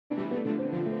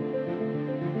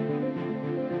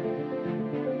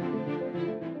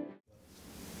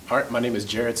All right, my name is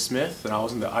Jared Smith, and I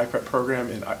was in the IPREP program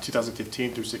in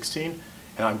 2015 through 16,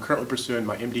 and I'm currently pursuing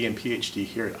my MD and PhD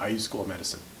here at IU School of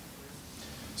Medicine.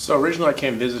 So originally I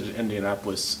came visited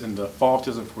Indianapolis in the fall of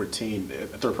 2014 at a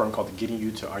third program called the Getting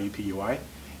You to IUPUI,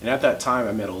 and at that time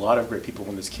I met a lot of great people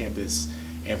on this campus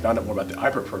and found out more about the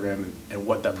IPREP program and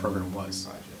what that program was.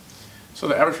 So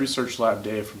the average research lab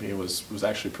day for me was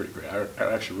actually pretty great.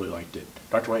 I actually really liked it.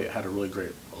 Dr. White had a really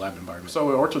great lab environment. So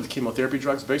we worked with the chemotherapy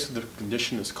drugs. Basically the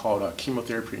condition is called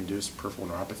chemotherapy-induced peripheral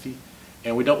neuropathy,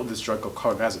 and we dealt with this drug called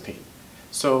carbamazepine.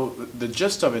 So the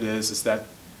gist of it is that,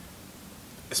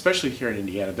 especially here in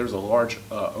Indiana, there's a large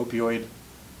opioid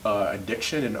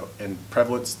addiction and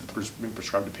prevalence that's being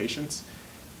prescribed to patients.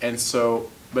 And so,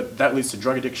 but that leads to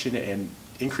drug addiction and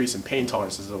increase in pain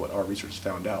tolerances is what our research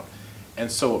found out. And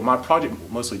so what my project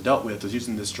mostly dealt with is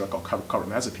using this drug called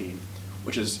carbamazepine,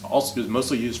 which is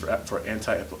mostly used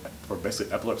for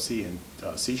basically epilepsy and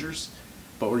seizures.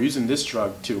 But we're using this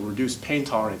drug to reduce pain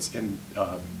tolerance in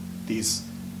these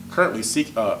currently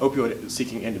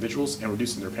opioid-seeking individuals and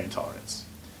reducing their pain tolerance.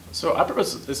 So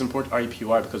IPREP is important to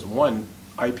IUPUI because, one,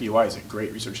 IUPUI is a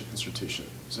great research institution.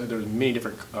 So there's many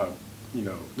different,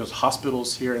 there's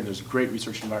hospitals here, and there's a great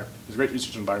research environment. There's a great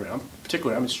research environment. I'm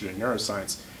interested in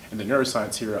neuroscience, and the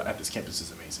neuroscience here at this campus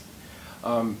is amazing.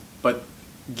 But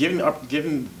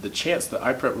given the chance that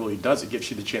IPREP really does, it gives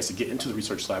you the chance to get into the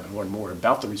research lab and learn more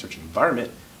about the research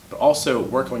environment, but also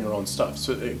work on your own stuff.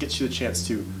 So it gets you the chance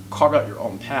to carve out your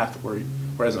own path,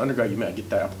 whereas an undergrad you may not get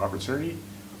that opportunity.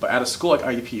 But at a school like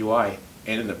IUPUI,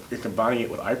 and you're combining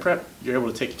it with IPREP, you're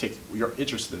able to take your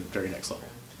interest to the very next level.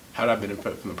 How did I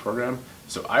benefit from the program?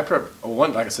 So IPREP,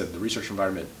 one, like I said, the research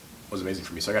environment was amazing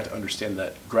for me. So I got to understand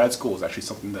that grad school was actually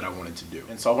something that I wanted to do.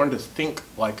 And so I wanted to think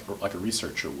like a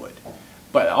researcher would.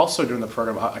 But also during the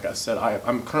program, like I said,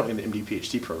 I'm currently in the MD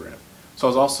PhD program. So I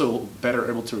was also better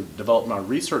able to develop my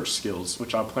research skills,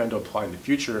 which I plan to apply in the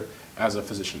future as a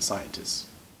physician scientist.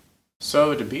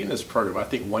 So to be in this program, I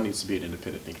think one needs to be an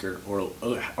independent thinker,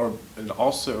 and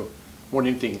also, more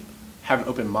than anything, have an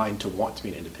open mind to want to be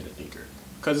an independent thinker.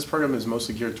 Because this program is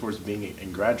mostly geared towards being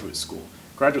in graduate school.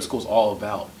 Graduate school is all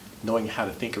about knowing how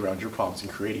to think around your problems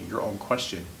and creating your own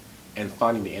question and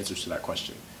finding the answers to that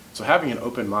question. So having an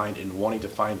open mind and wanting to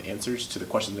find answers to the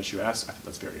questions that you ask, I think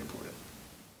that's very important.